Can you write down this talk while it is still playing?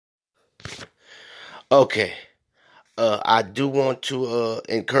Okay. I do want to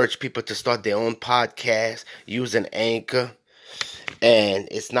encourage people to start their own podcast using Anchor, and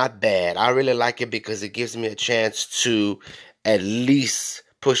it's not bad. I really like it because it gives me a chance to at least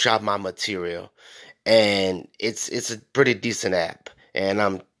push out my material, and it's a pretty decent app. And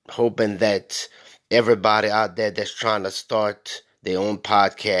I'm hoping that everybody out there that's trying to start their own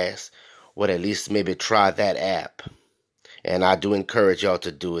podcast would at least maybe try that app. And I do encourage y'all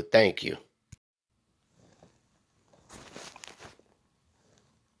to do it. Thank you.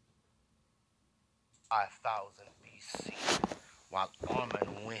 5000 BC, while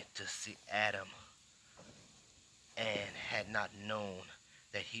Armin went to see Adam and had not known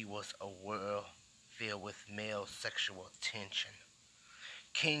that he was a world filled with male sexual tension.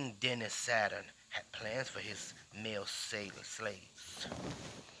 King Dennis Saturn had plans for his male sailor slaves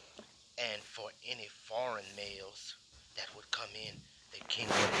and for any foreign males that would come in. The king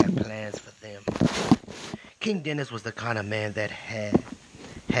would have plans for them. King Dennis was the kind of man that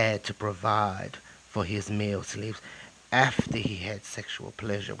had to provide for his male slaves after he had sexual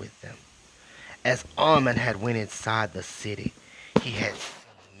pleasure with them. As Armin had went inside the city, he had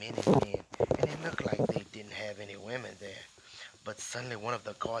seen many men, and it looked like they didn't have any women there. But suddenly one of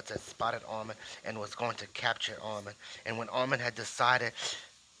the guards had spotted Armin and was going to capture Armin. And when Armin had decided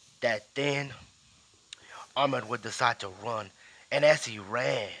that then Armin would decide to run, and as he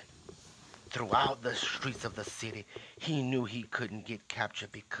ran throughout the streets of the city, he knew he couldn't get captured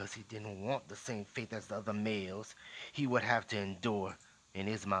because he didn't want the same fate as the other males he would have to endure in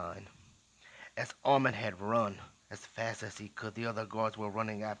his mind. As Armin had run as fast as he could, the other guards were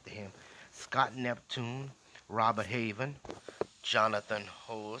running after him. Scott Neptune, Robert Haven, Jonathan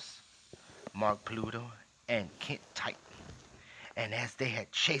Hose, Mark Pluto, and Kent Titan. And as they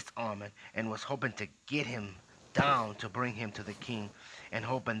had chased Armin and was hoping to get him down to bring him to the king, and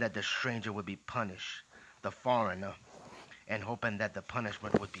hoping that the stranger would be punished, the foreigner, and hoping that the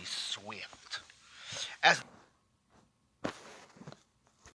punishment would be swift. As